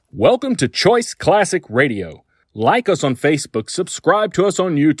Welcome to Choice Classic Radio. Like us on Facebook, subscribe to us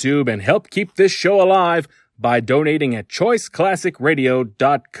on YouTube, and help keep this show alive by donating at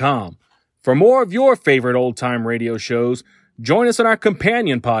choiceclassicradio.com. For more of your favorite old-time radio shows, join us on our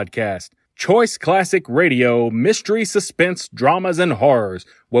companion podcast, Choice Classic Radio, Mystery, Suspense, Dramas, and Horrors,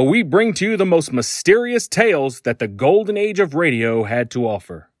 where we bring to you the most mysterious tales that the golden age of radio had to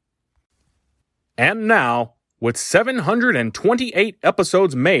offer. And now, with 728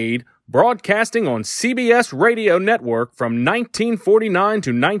 episodes made, broadcasting on CBS Radio Network from 1949 to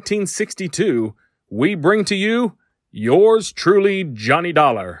 1962, we bring to you yours truly, Johnny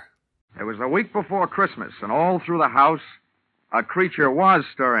Dollar. It was the week before Christmas, and all through the house, a creature was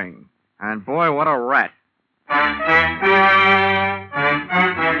stirring. And boy, what a rat.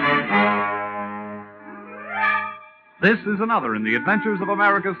 This is another in the adventures of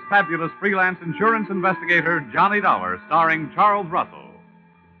America's fabulous freelance insurance investigator, Johnny Dollar, starring Charles Russell.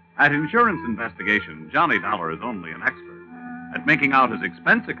 At Insurance Investigation, Johnny Dollar is only an expert. At making out his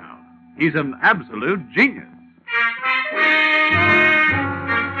expense account, he's an absolute genius.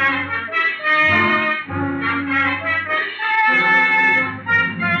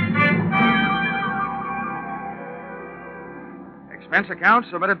 Expense account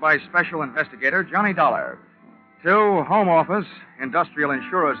submitted by Special Investigator Johnny Dollar to Home Office, Industrial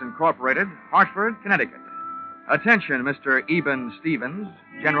Insurers Incorporated, Hartford, Connecticut. Attention, Mr. Eben Stevens,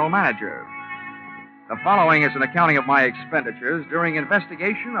 General Manager. The following is an accounting of my expenditures during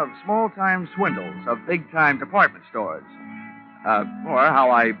investigation of small-time swindles of big-time department stores. Or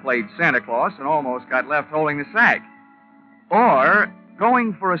how I played Santa Claus and almost got left holding the sack. Or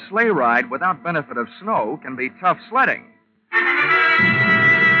going for a sleigh ride without benefit of snow can be tough sledding.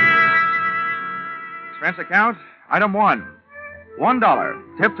 Expense account, item 1.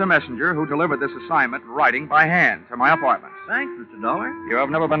 $1. Tip to messenger who delivered this assignment writing by hand to my apartment. Thanks, Mr. Dollar. You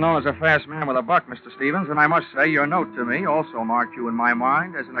have never been known as a fast man with a buck, Mr. Stevens, and I must say your note to me also marked you in my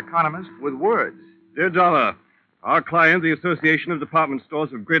mind as an economist with words. Dear Dollar, our client, the Association of Department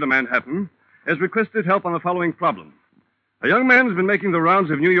Stores of Greater Manhattan, has requested help on the following problem. A young man has been making the rounds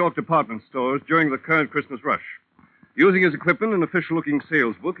of New York department stores during the current Christmas rush. Using his equipment and official-looking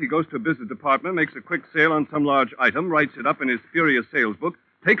sales book, he goes to a business department, makes a quick sale on some large item, writes it up in his furious sales book,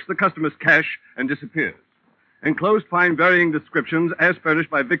 takes the customer's cash, and disappears. Enclosed find varying descriptions as furnished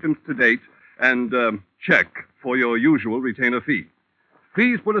by victims to date, and check for your usual retainer fee.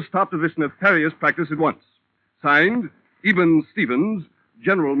 Please put a stop to this nefarious practice at once. Signed, Eben Stevens,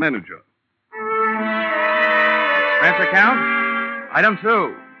 General Manager. Expense account, item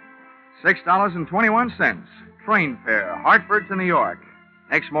 2. $6.21. Train fare, Hartford to New York.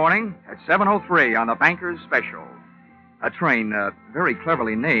 Next morning at 7:03 on the Banker's Special. A train very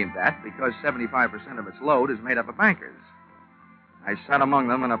cleverly named that because 75% of its load is made up of bankers. I sat among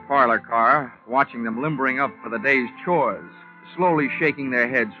them in a parlor car, watching them limbering up for the day's chores, slowly shaking their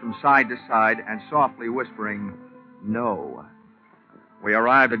heads from side to side and softly whispering, "No." We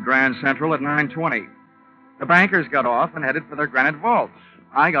arrived at Grand Central at 9:20. The bankers got off and headed for their granite vaults.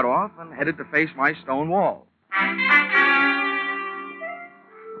 I got off and headed to face my stone wall.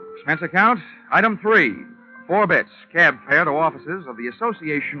 Expense account, item 3. 4 bits, cab fare to offices of the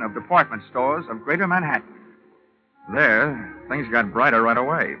Association of Department Stores of Greater Manhattan. There, things got brighter right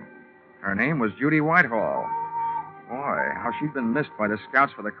away. Her name was Judy Whitehall. Boy, how she'd been missed by the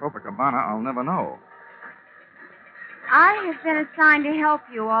scouts for the Copacabana, I'll never know. I have been assigned to help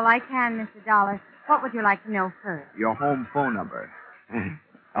you all I can, Mr. Dollar. What would you like to know first? Your home phone number.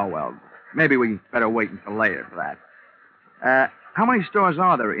 Oh, well, maybe we better wait until later for that. How many stores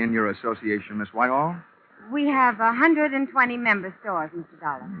are there in your association, Miss Whitehall? We have 120 member stores, Mr.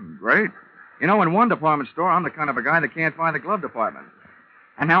 Dollar. Great. You know, in one department store, I'm the kind of a guy that can't find the glove department.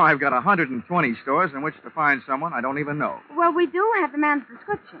 And now I've got 120 stores in which to find someone I don't even know. Well, we do have the man's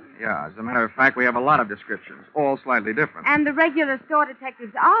description. Yeah, as a matter of fact, we have a lot of descriptions, all slightly different. And the regular store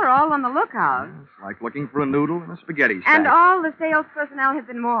detectives are all on the lookout. It's like looking for a noodle in a spaghetti stack. And all the sales personnel have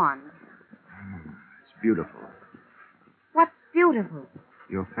been warned. It's beautiful. What's beautiful?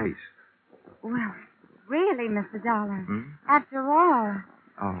 Your face. Well, really, Mr. Dollar. Hmm? After all.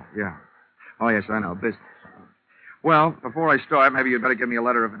 Oh, yeah. Oh, yes, I know. Business. Well, before I start, maybe you'd better give me a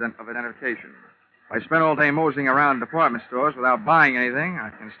letter of identification. If I spend all day moseying around department stores without buying anything, I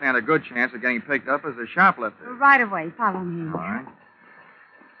can stand a good chance of getting picked up as a shoplifter. Right away. Follow me. All right.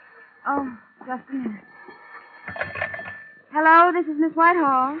 Oh, just a minute. Hello, this is Miss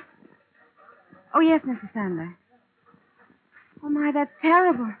Whitehall. Oh, yes, Mr. Sandler. Oh, my, that's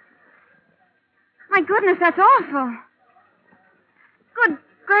terrible. My goodness, that's awful. Good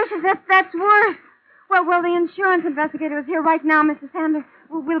gracious, that's worse. Well, the insurance investigator is here right now, Mr. Sanders.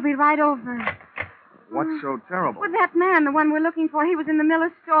 We'll be right over. What's so terrible? Well, that man, the one we're looking for, he was in the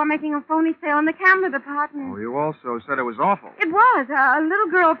Miller's store making a phony sale in the camera department. Oh, you also said it was awful. It was. A little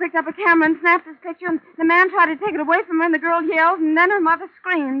girl picked up a camera and snapped his picture, and the man tried to take it away from her, and the girl yelled, and then her mother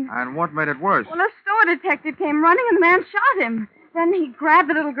screamed. And what made it worse? Well, a store detective came running, and the man shot him. Then he grabbed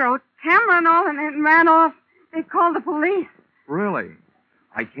the little girl, camera and all, and ran off. They called the police. Really?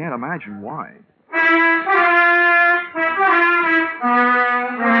 I can't imagine why.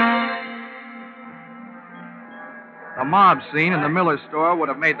 The mob scene in the Miller store would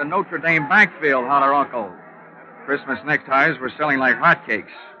have made the Notre Dame bank feel hotter, Uncle. Christmas neckties were selling like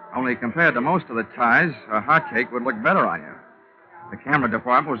hotcakes. Only compared to most of the ties, a hotcake would look better on you. The camera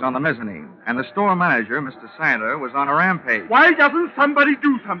department was on the mezzanine, and the store manager, Mr. Sander, was on a rampage. Why doesn't somebody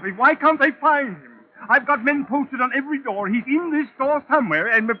do something? Why can't they find him? I've got men posted on every door. He's in this store somewhere,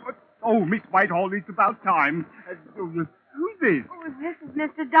 and... Oh, Miss Whitehall, it's about time. Who's this? Oh, this is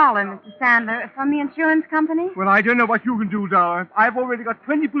Mr. Dollar, Mr. Sandler, from the insurance company. Well, I don't know what you can do, Dollar. I've already got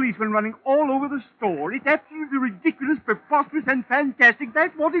 20 policemen running all over the store. It's absolutely ridiculous, preposterous, and fantastic.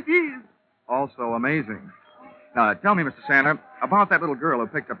 That's what it is. Also amazing. Now, tell me, Mr. Sandler, about that little girl who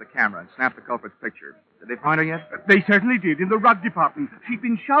picked up the camera and snapped the culprit's picture. Did they find her yet? They certainly did, in the rug department. She'd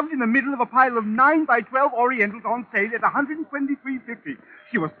been shoved in the middle of a pile of 9 by 12 Orientals on sale at $123.50.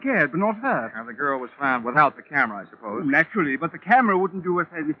 She was scared, but not hurt. Now, the girl was found without the camera, I suppose. Naturally, but the camera wouldn't do us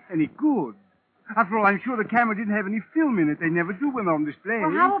any good. After all, I'm sure the camera didn't have any film in it. They never do when they're on display.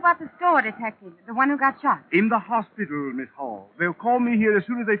 Well, how about the store detective, the one who got shot? In the hospital, Miss Hall. They'll call me here as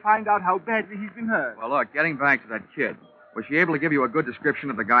soon as they find out how badly he's been hurt. Well, look, getting back to that kid. Was she able to give you a good description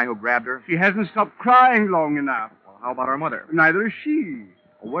of the guy who grabbed her? She hasn't stopped crying long enough. Well, how about her mother? Neither is she.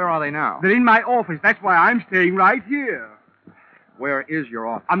 Well, where are they now? They're in my office. That's why I'm staying right here. Where is your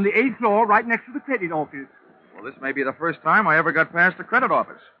office? On the 8th floor, right next to the credit office. Well, this may be the first time I ever got past the credit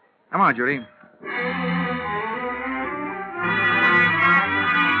office. Come on, Judy.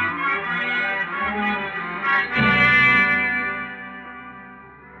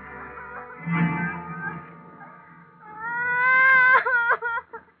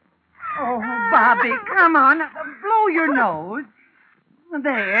 Oh, Bobby, come on. Blow your nose.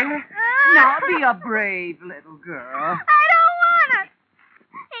 There. Now, be a brave little girl. I don't want to.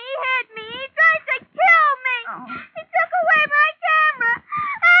 He hit me. He tried to kill me. Oh. He took away my camera.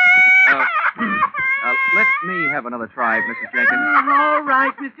 Let me have another try, Mrs. Jenkins. All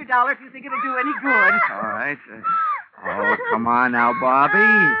right, Mr. Dollar, if you think it'll do any good. All right. Oh, come on now,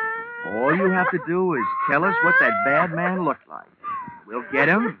 Bobby. All you have to do is tell us what that bad man looked like. We'll get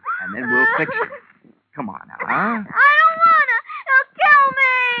him, and then we'll fix him. Come on now, huh? I don't want to. He'll kill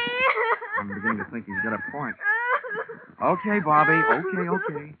me. I'm beginning to think he's got a point. Okay, Bobby.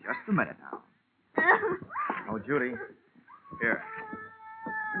 Okay. Just a minute now. Oh, Judy. Here.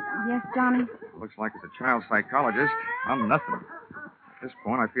 Yes, Johnny? Looks like as a child psychologist, I'm nothing. At this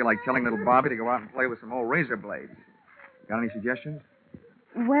point, I feel like telling little Bobby to go out and play with some old razor blades. Got any suggestions?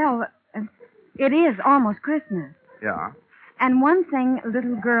 Well, it is almost Christmas. Yeah. And one thing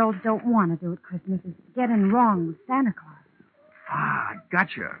little girls don't want to do at Christmas is get in wrong with Santa Claus. Ah,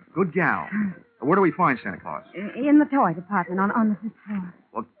 gotcha. Good gal. Where do we find Santa Claus? In the toy department on the 5th floor.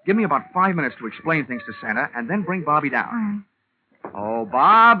 Well, give me about 5 minutes to explain things to Santa, and then bring Bobby down. All right. Oh,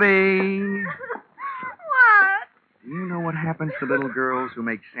 Bobby. What? Do you know what happens to little girls who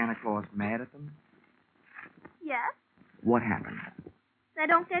make Santa Claus mad at them? Yes. What happens? They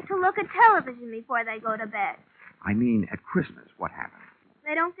don't get to look at television before they go to bed. I mean, at Christmas, what happens?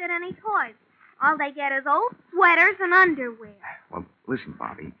 They don't get any toys. All they get is old sweaters and underwear. Well, listen,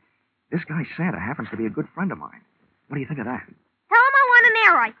 Bobby. This guy Santa happens to be a good friend of mine. What do you think of that? Tell him I want an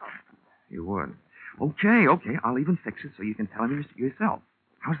air rifle. You would. Okay. I'll even fix it so you can tell him yourself.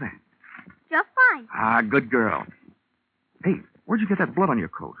 How's that? Just fine. Ah, good girl. Hey, where'd you get that blood on your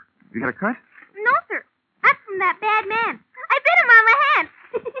coat? You got a cut? No, sir. That's from that bad man. I bit him on the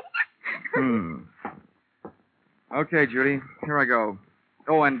head. Okay, Judy. Here I go.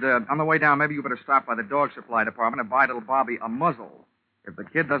 Oh, and on the way down, maybe you better stop by the dog supply department and buy little Bobby a muzzle. If the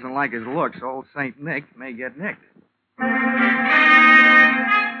kid doesn't like his looks, old St. Nick may get nicked.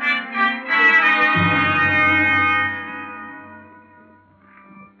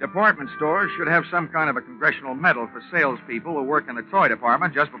 Department stores should have some kind of a congressional medal for salespeople who work in the toy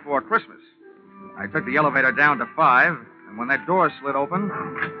department just before Christmas. I took the elevator down to 5, and when that door slid open... Toy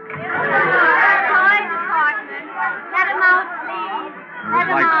department. Let him out, please. It was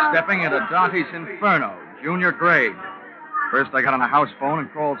like stepping into Dante's Inferno, junior grade. First, I got on a house phone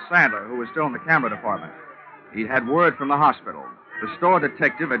and called Sandler, who was still in the camera department. He'd had word from the hospital. The store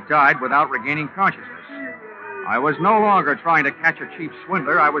detective had died without regaining consciousness. I was no longer trying to catch a cheap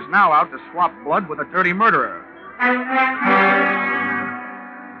swindler. I was now out to swap blood with a dirty murderer.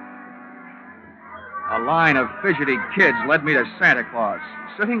 A line of fidgety kids led me to Santa Claus,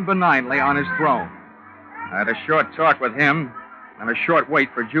 sitting benignly on his throne. I had a short talk with him and a short wait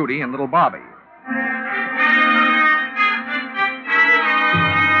for Judy and little Bobby.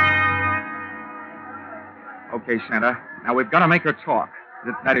 Okay, Santa. Now we've got to make her talk.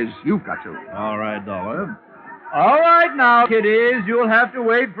 That is, you've got to. All right, Dollar. All right now, kiddies, you'll have to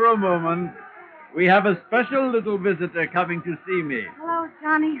wait for a moment. We have a special little visitor coming to see me. Hello,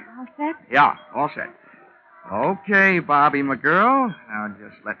 Johnny. All set? Yeah, all set. Okay, Bobby, my girl. Now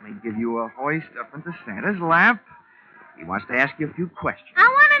just let me give you a hoist up into Santa's lap. He wants to ask you a few questions. I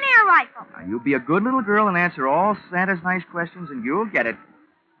want an air rifle. Now, you be a good little girl and answer all Santa's nice questions, and you'll get it.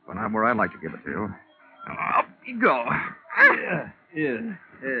 But not where I'd like to give it to you. Now, up you go. Yes.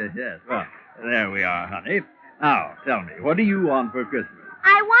 Well, there we are, honey. Now, tell me, what do you want for Christmas?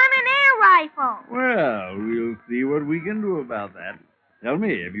 I want an air rifle. Well, we'll see what we can do about that. Tell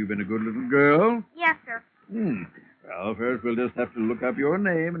me, have you been a good little girl? Yes, sir. Well, first we'll just have to look up your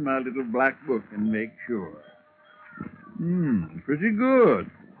name in my little black book and make sure. Pretty good.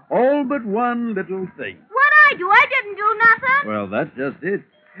 All but one little thing. What'd I do? I didn't do nothing. Well, that's just it.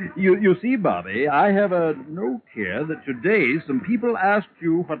 You see, Bobby, I have a note here that today some people asked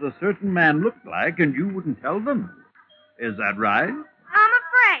you what a certain man looked like and you wouldn't tell them. Is that right? I'm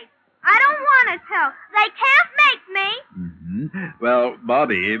afraid. I don't want to tell. They can't make me. Well,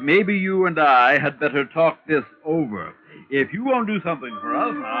 Bobby, maybe you and I had better talk this over. If you won't do something for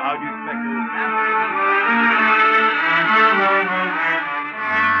us, now, how do you expect to...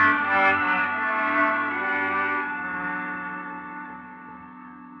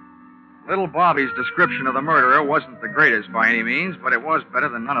 Little Bobby's description of the murderer wasn't the greatest by any means, but it was better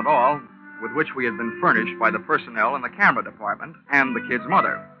than none at all, with which we had been furnished by the personnel in the camera department and the kid's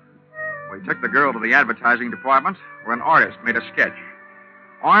mother. We took the girl to the advertising department, where an artist made a sketch.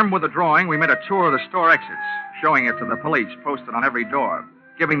 Armed with a drawing, we made a tour of the store exits, showing it to the police posted on every door,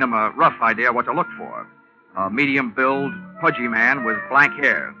 giving them a rough idea what to look for. A medium-build, pudgy man with black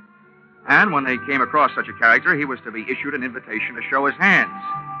hair. And when they came across such a character, he was to be issued an invitation to show his hands.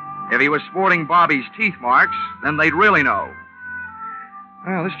 If he was sporting Bobby's teeth marks, then they'd really know.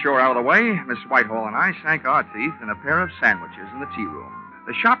 Well, this chore out of the way, Miss Whitehall and I sank our teeth in a pair of sandwiches in the tea room.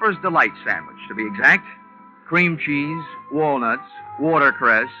 The Shopper's Delight sandwich, to be exact. Cream cheese, walnuts,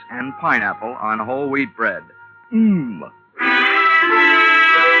 watercress, and pineapple on whole wheat bread.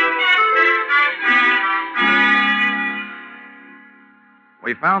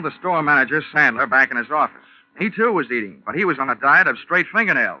 We found the store manager, Sandler, back in his office. He, too, was eating, but he was on a diet of straight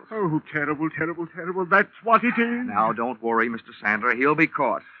fingernails. Oh, terrible, terrible, terrible. That's what it is. Now, don't worry, Mr. Sandler. He'll be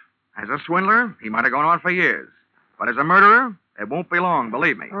caught. As a swindler, he might have gone on for years. But as a murderer, it won't be long,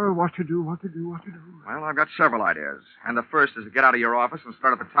 believe me. Oh, what to do? Well, I've got several ideas. And the first is to get out of your office and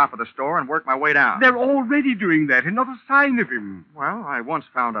start at the top of the store and work my way down. They're already doing that, and not a sign of him. Well, I once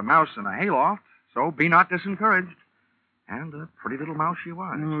found a mouse in a hayloft, so be not disencouraged. And a pretty little mouse she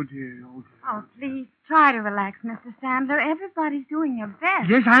was. Oh, dear. Oh, please, try to relax, Mr. Sandler. Everybody's doing their best.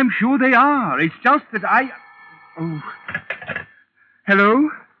 Yes, I'm sure they are. It's just that I... Oh. Hello?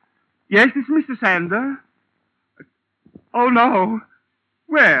 Yes, this is Mr. Sandler. Oh, no.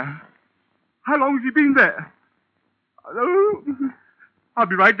 Where? How long has he been there? Hello? I'll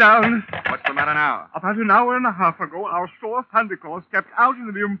be right down. What's the matter now? About an hour and a half ago, our store Santa Claus stepped out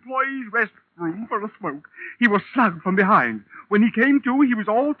into the employees' restroom for a smoke. He was slugged from behind. When he came to, he was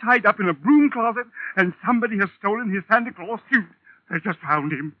all tied up in a broom closet, and somebody has stolen his Santa Claus suit. They just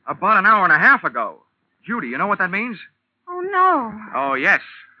found him. About an hour and a half ago. Judy, you know what that means? Oh, no. Oh, yes.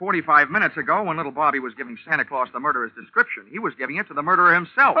 45 minutes ago, when little Bobby was giving Santa Claus the murderer's description, he was giving it to the murderer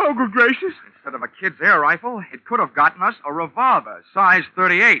himself. Oh, good gracious. Instead of a kid's air rifle, it could have gotten us a revolver, size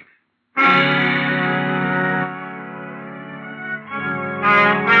 38.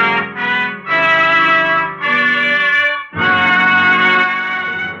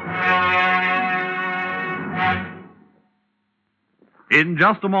 In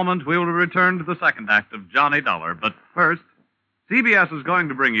just a moment, we will return to the second act of Johnny Dollar. But first, CBS is going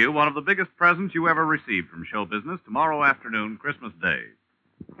to bring you one of the biggest presents you ever received from show business tomorrow afternoon, Christmas Day.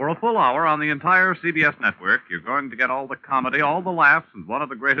 For a full hour on the entire CBS network, you're going to get all the comedy, all the laughs, and one of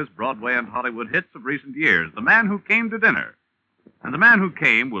the greatest Broadway and Hollywood hits of recent years, The Man Who Came to Dinner. And The Man Who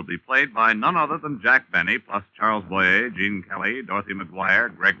Came will be played by none other than Jack Benny, plus Charles Boyer, Gene Kelly, Dorothy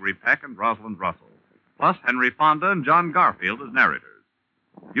McGuire, Gregory Peck, and Rosalind Russell, plus Henry Fonda and John Garfield as narrators.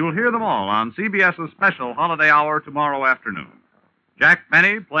 You'll hear them all on CBS's special holiday hour tomorrow afternoon. Jack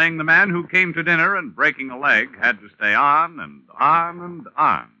Benny, playing the man who came to dinner and breaking a leg, had to stay on and on and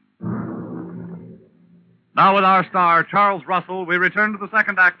on. Now, with our star, Charles Russell, we return to the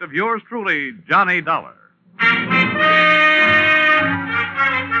second act of yours truly, Johnny Dollar.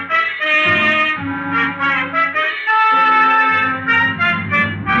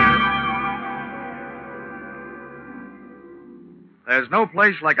 There's no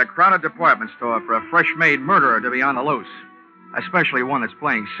place like a crowded department store for a fresh-made murderer to be on the loose, especially one that's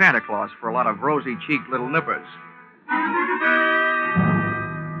playing Santa Claus for a lot of rosy-cheeked little nippers.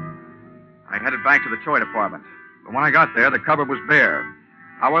 I headed back to the toy department, but when I got there, the cupboard was bare.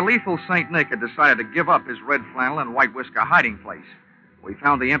 Our lethal St. Nick had decided to give up his red flannel and white whisker hiding place. We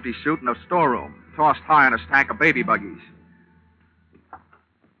found the empty suit in a storeroom, tossed high on a stack of baby buggies.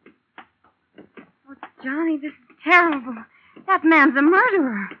 Oh, Johnny, this is terrible. That man's a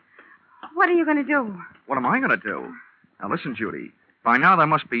murderer. What are you going to do? What am I going to do? Now, listen, Judy. By now, there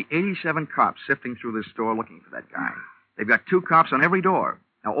must be 87 cops sifting through this store looking for that guy. They've got 2 cops on every door.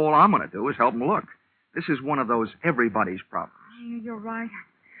 Now, all I'm going to do is help them look. This is one of those everybody's problems. You're right.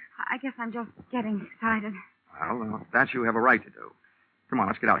 I guess I'm just getting excited. Well, that you have a right to do. Come on,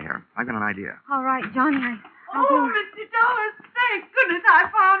 let's get out of here. I've got an idea. All right, Johnny, I'll Oh, do... Mr. Dollar, thank goodness I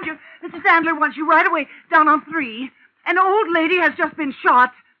found you. Mr. Sandler wants you right away down on 3. An old lady has just been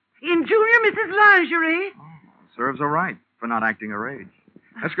shot in Junior Mrs. Lingerie. Oh, serves her right for not acting her age.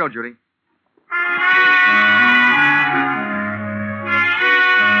 Let's go, Judy.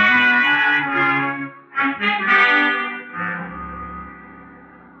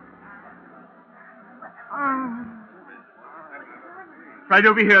 Right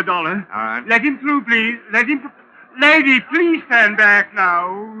over here, Dollar. All right. Let him through, please. Let him... Lady, please stand back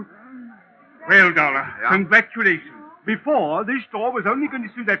now. Well, Dollar, Yeah? congratulations. Before, this store was only going to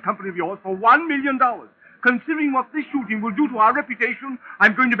sue that company of yours for $1 million. Considering what this shooting will do to our reputation,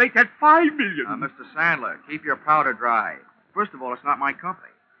 I'm going to make that $5 million. Mr. Sandler, keep your powder dry. First of all, it's not my company.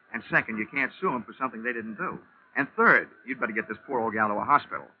 And second, you can't sue them for something they didn't do. And third, you'd better get this poor old gal to a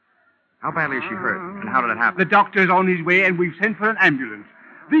hospital. How badly is she hurt? And how did it happen? The doctor's on his way, and we've sent for an ambulance.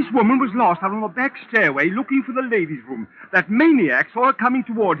 This woman was lost out on the back stairway looking for the ladies' room. That maniac saw her coming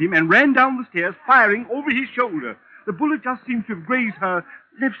toward him and ran down the stairs, firing over his shoulder. The bullet just seemed to have grazed her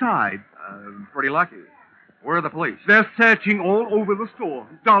left side. Pretty lucky. Where are the police? They're searching all over the store.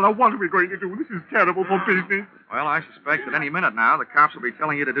 Dollar, what are we going to do? This is terrible for business. Well, I suspect that any minute now, the cops will be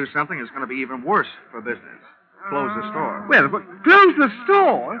telling you to do something that's going to be even worse for business. Close the store. Well, but close the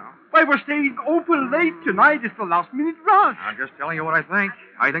store? Why, we're staying open late tonight. It's the last-minute rush. I'm just telling you what I think.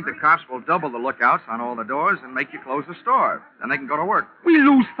 I think the cops will double the lookouts on all the doors and make you close the store. Then they can go to work. We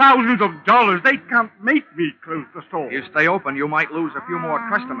lose thousands of dollars. They can't make me close the store. If you stay open, you might lose a few more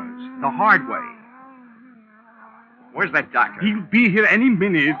customers. The hard way. Where's that doctor? He'll be here any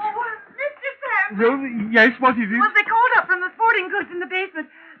minute. Oh, Mr. Sandler. Well, yes, what is it? Well, they called up from the sporting goods in the basement.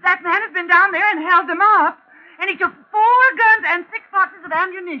 That man has been down there and held them up. And he took 4 guns and 6 boxes of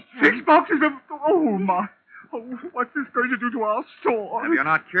ammunition. 6 boxes of... Oh, my... Oh, what's this going to do to our store? If you're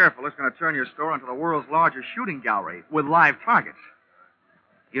not careful, it's going to turn your store into the world's largest shooting gallery with live targets.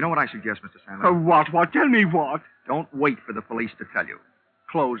 You know what I suggest, Mr. Sandler? What? Tell me what. Don't wait for the police to tell you.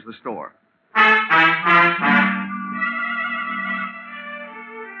 Close the store.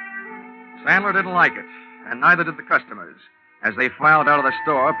 Sandler didn't like it, and neither did the customers, as they filed out of the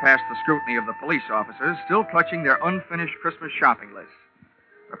store past the scrutiny of the police officers, still clutching their unfinished Christmas shopping lists.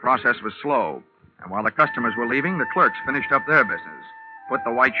 The process was slow, and while the customers were leaving, the clerks finished up their business, put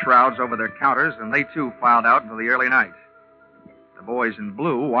the white shrouds over their counters, and they too filed out into the early night. The boys in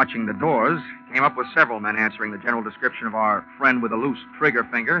blue, watching the doors, came up with several men answering the general description of our friend with a loose trigger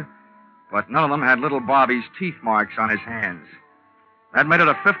finger, but none of them had little Bobby's teeth marks on his hands. That made it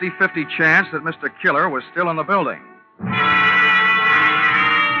a 50-50 chance that Mr. Killer was still in the building.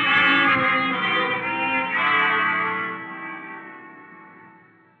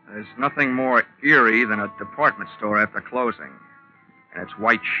 There's nothing more eerie than a department store after closing. In its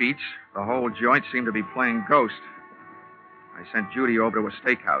white sheets, the whole joint seemed to be playing ghost. I sent Judy over to a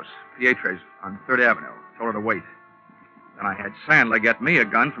steakhouse, Pietre's on 3rd Avenue, told her to wait. Then I had Sandler get me a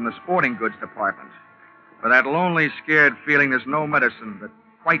gun from the sporting goods department. For that lonely, scared feeling, there's no medicine that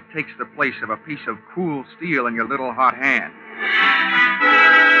quite takes the place of a piece of cool steel in your little hot hand.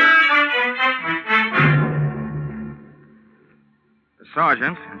 The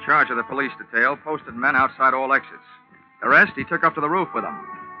sergeant, in charge of the police detail, posted men outside all exits. The rest he took up to the roof with him.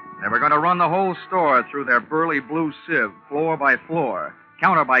 They were going to run the whole store through their burly blue sieve, floor by floor,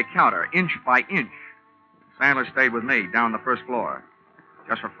 counter by counter, inch by inch. Sandler stayed with me down the first floor.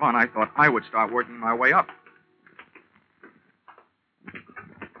 Just for fun, I thought I would start working my way up.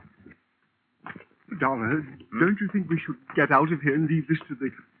 Dollar, don't you think we should get out of here and leave this to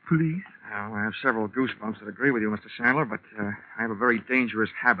the police? Well, I have several goosebumps that agree with you, Mr. Sandler, but I have a very dangerous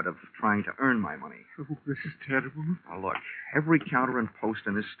habit of trying to earn my money. Oh, this is terrible. Now, look, every counter and post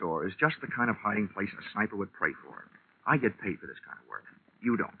in this store is just the kind of hiding place a sniper would pray for. I get paid for this kind of work.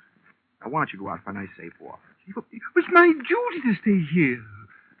 You don't. Now, why don't you go out for a nice safe walk? It's my duty to stay here.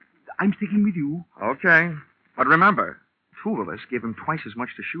 I'm sticking with you. Okay. But remember, two of us give him twice as much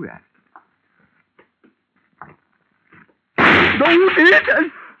to shoot at. No, you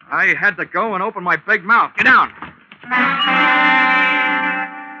didn't! I had to go and open my big mouth. Get down.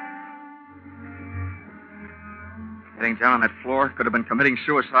 Getting down on that floor could have been committing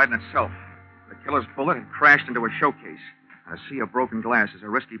suicide in itself. The killer's bullet had crashed into a showcase. And a sea of broken glass is a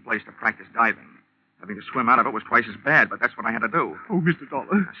risky place to practice diving. Having to swim out of it was twice as bad, but that's what I had to do. Oh, Mr.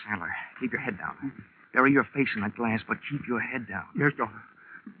 Dollar. Now, Sandler, keep your head down. Bury your face in that glass, but keep your head down. Yes, Dollar.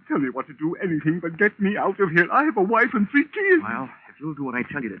 Tell me what to do, anything but get me out of here. I have a wife and 3 kids. Well, if you'll do what I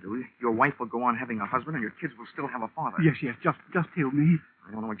tell you to do, your wife will go on having a husband and your kids will still have a father. Yes, just tell me.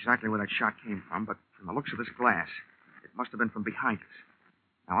 I don't know exactly where that shot came from, but from the looks of this glass, it must have been from behind us.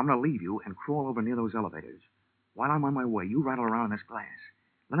 Now, I'm going to leave you and crawl over near those elevators. While I'm on my way, you rattle around in this glass.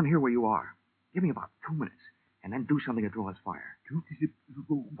 Let them hear where you are. Give me about 2 minutes, and then do something to draw his fire.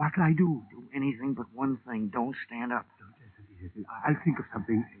 What can I do? Do anything but one thing. Don't stand up. I'll think of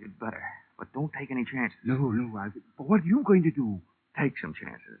something. You'd better. But don't take any chances. No. But what are you going to do? Take some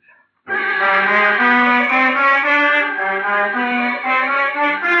chances.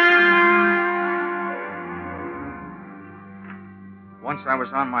 Once I was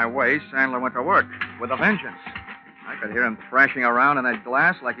on my way, Sandler went to work with a vengeance. I could hear him thrashing around in that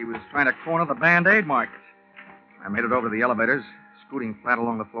glass like he was trying to corner the Band-Aid market. I made it over to the elevators, scooting flat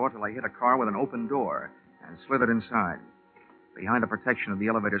along the floor till I hit a car with an open door and slithered inside. Behind the protection of the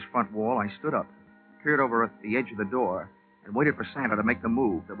elevator's front wall, I stood up, peered over at the edge of the door, and waited for Sandler to make the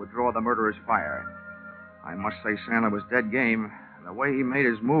move that would draw the murderer's fire. I must say Sandler was dead game. And the way he made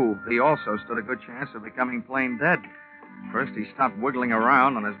his move, he also stood a good chance of becoming plain dead. First, he stopped wiggling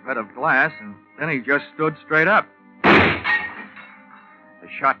around on his bed of glass, and then he just stood straight up. The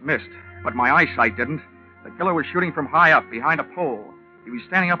shot missed, but my eyesight didn't. The killer was shooting from high up, behind a pole. He was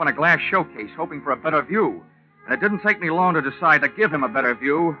standing up on a glass showcase, hoping for a better view. And it didn't take me long to decide to give him a better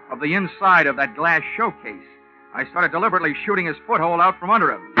view of the inside of that glass showcase. I started deliberately shooting his foothold out from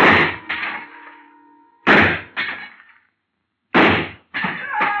under him.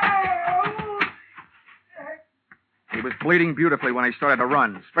 He was bleeding beautifully when he started to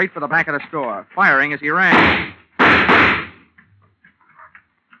run, straight for the back of the store, firing as he ran.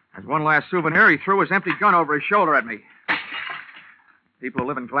 As one last souvenir, he threw his empty gun over his shoulder at me. People who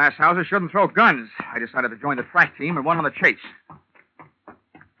live in glass houses shouldn't throw guns. I decided to join the track team and went on the chase.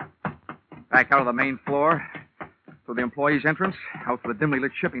 Back out of the main floor, through the employees' entrance, out to the dimly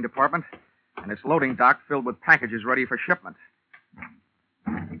lit shipping department, and its loading dock filled with packages ready for shipment.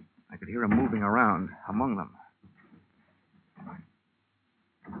 I could hear him moving around among them.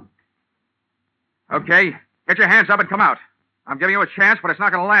 Okay, get your hands up and come out. I'm giving you a chance, but it's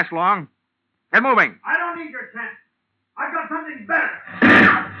not going to last long. Get moving. I don't need your chance. I've got something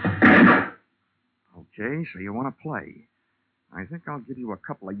better. Okay, so you want to play. I think I'll give you a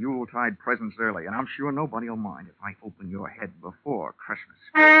couple of Yuletide presents early, and I'm sure nobody will mind if I open your head before Christmas.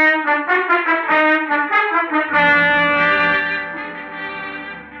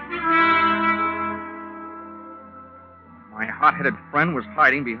 My hot-headed friend was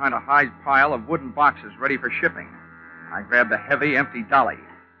hiding behind a high pile of wooden boxes ready for shipping. I grabbed a heavy, empty dolly,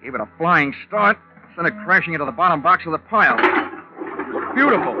 gave it a flying start, sent it crashing into the bottom box of the pile.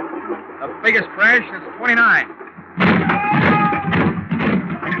 Beautiful. The biggest crash since 29.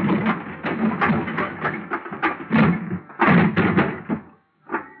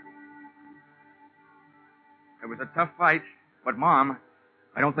 It was a tough fight, but, Mom,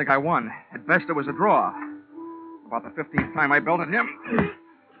 I don't think I won. At best, it was a draw. About the 15th time I belted him,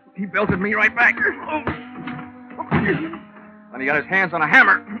 he belted me right back. Then he got his hands on a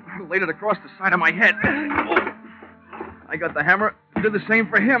hammer, laid it across the side of my head. I got the hammer, did the same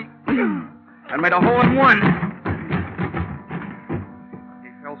for him, and made a hole in one. He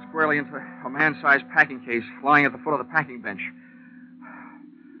fell squarely into a man-sized packing case lying at the foot of the packing bench.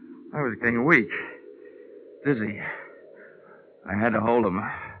 I was getting weak, dizzy. I had to hold him.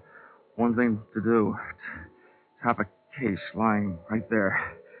 One thing to do. Top a case lying right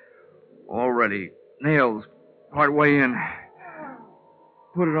there. All ready. Nails part way in.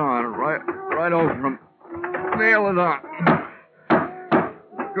 Put it on right over him. Nail it on.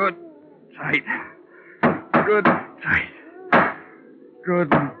 Good, tight. Good, tight.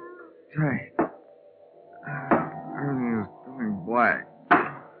 Good, tight. black.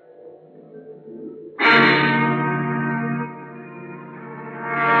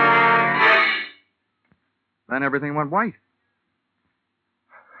 Then everything went white.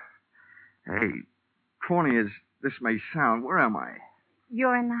 Hey, corny as this may sound, where am I?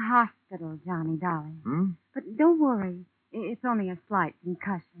 You're in the hospital, Johnny, darling. Hmm? But don't worry. It's only a slight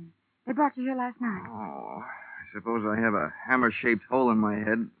concussion. They brought you here last night. Oh, I suppose I have a hammer-shaped hole in my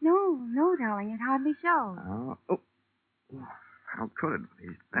head. No, darling. It hardly shows. Oh, how could it?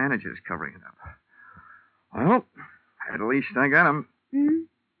 These bandages covering it up. Well, at least I got him. Hmm?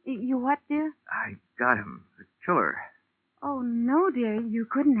 You what, dear? I got him. The killer. Oh, no, dear. You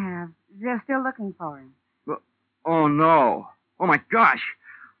couldn't have. They're still looking for him. Oh, no. Oh, my gosh.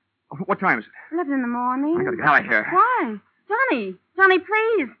 What time is it? 11 in the morning. I gotta get out of here. Why? Johnny,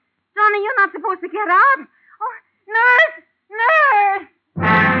 please. Johnny, you're not supposed to get up. Oh, nurse!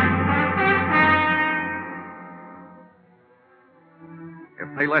 If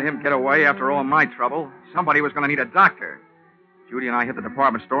they let him get away after all my trouble, somebody was going to need a doctor. Judy and I hit the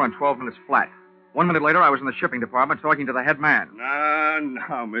department store in 12 minutes flat. 1 minute later, I was in the shipping department talking to the head man.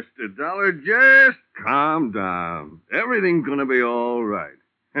 Now, Mr. Dollar, just calm down. Everything's going to be all right.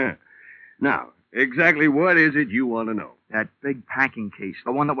 Now, exactly what is it you want to know? That big packing case,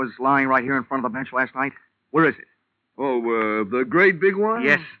 the one that was lying right here in front of the bench last night. Where is it? Oh, the great big one?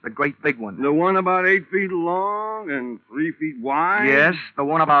 Yes, the great big one. The one about 8 feet long and 3 feet wide? Yes, the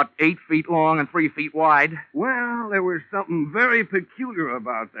one about 8 feet long and 3 feet wide. Well, there was something very peculiar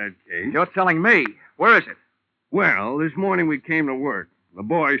about that case. You're telling me. Where is it? Well, this morning we came to work. The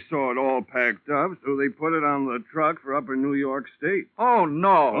boys saw it all packed up, so they put it on the truck for upper New York State. Oh,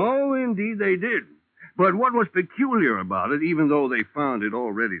 no. Oh, indeed they did. But what was peculiar about it, even though they found it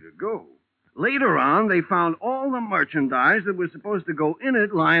all ready to go, later on they found all the merchandise that was supposed to go in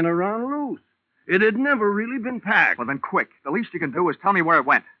it lying around loose. It had never really been packed. Well, then quick. The least you can do is tell me where it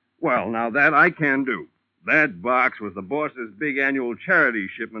went. Well, now that I can do. That box was the boss's big annual charity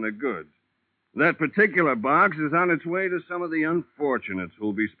shipment of goods. That particular box is on its way to some of the unfortunates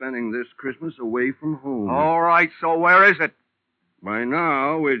who'll be spending this Christmas away from home. All right, so where is it? By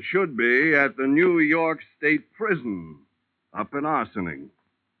now, it should be at the New York State Prison, up in Ossining.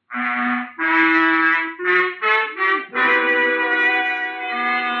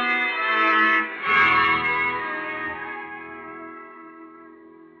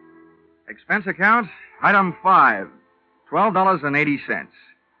 Expense account, item 5, $12.80.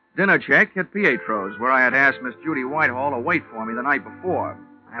 Dinner check at Pietro's, where I had asked Miss Judy Whitehall to wait for me the night before,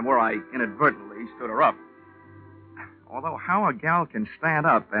 and where I inadvertently stood her up. Although how a gal can stand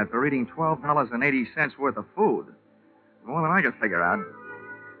up after eating $12.80 worth of food, more than I can figure out.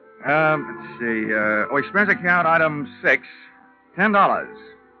 Let's see. Expense account, item 6, $10.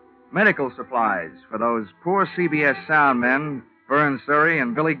 Medical supplies for those poor CBS sound men, Vern Surrey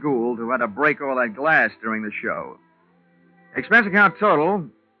and Billy Gould, who had to break all that glass during the show. Expense account total,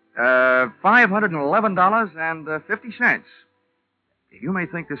 $511.50. You may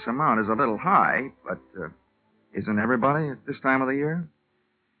think this amount is a little high, but isn't everybody at this time of the year?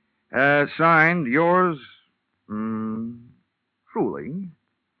 Signed, yours, truly,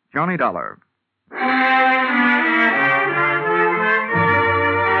 Johnny Dollar.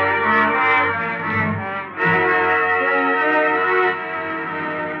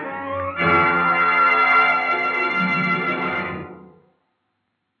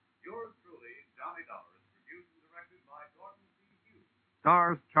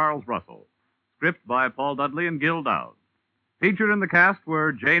 Stars Charles Russell. Script by Paul Dudley and Gil Dowd. Featured in the cast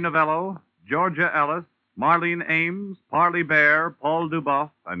were Jay Novello, Georgia Ellis, Marlene Ames, Parley Bear, Paul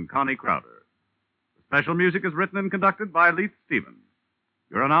Duboff, and Connie Crowder. The special music is written and conducted by Leith Stevens.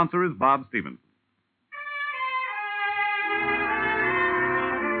 Your announcer is Bob Stevenson.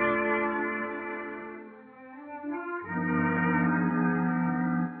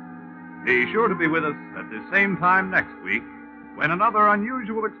 Be sure to be with us at the same time next week when another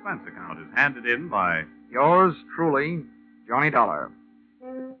unusual expense account is handed in by Yours truly, Johnny Dollar.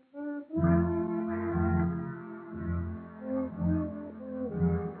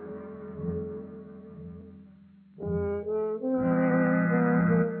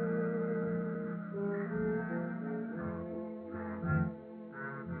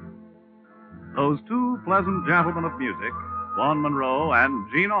 Those two pleasant gentlemen of music, Vaughn Monroe and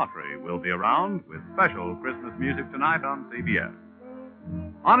Gene Autry, will be around with special Christmas music tonight on CBS.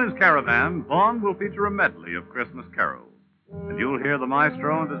 On his caravan, Vaughn will feature a medley of Christmas carols. And you'll hear the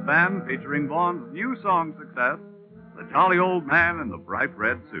maestro and his band featuring Vaughn's new song success, The Jolly Old Man in the Bright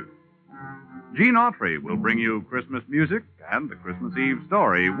Red Suit. Gene Autry will bring you Christmas music and the Christmas Eve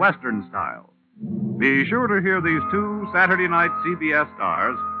story, Western style. Be sure to hear these two Saturday night CBS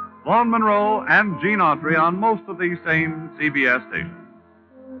stars, Vaughn Monroe and Gene Autry, on most of these same CBS stations.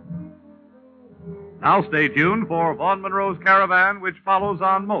 Now stay tuned for Vaughn Monroe's Caravan, which follows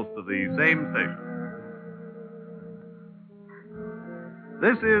on most of these same stations.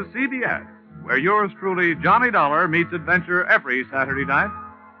 This is CBS, where yours truly, Johnny Dollar, meets adventure every Saturday night.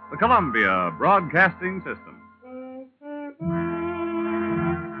 The Columbia Broadcasting System.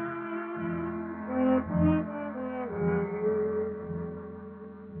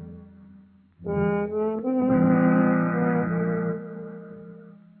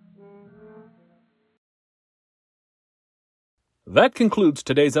 That concludes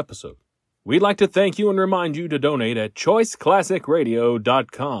today's episode. We'd like to thank you and remind you to donate at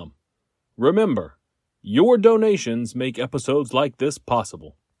choiceclassicradio.com. Remember, your donations make episodes like this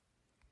possible.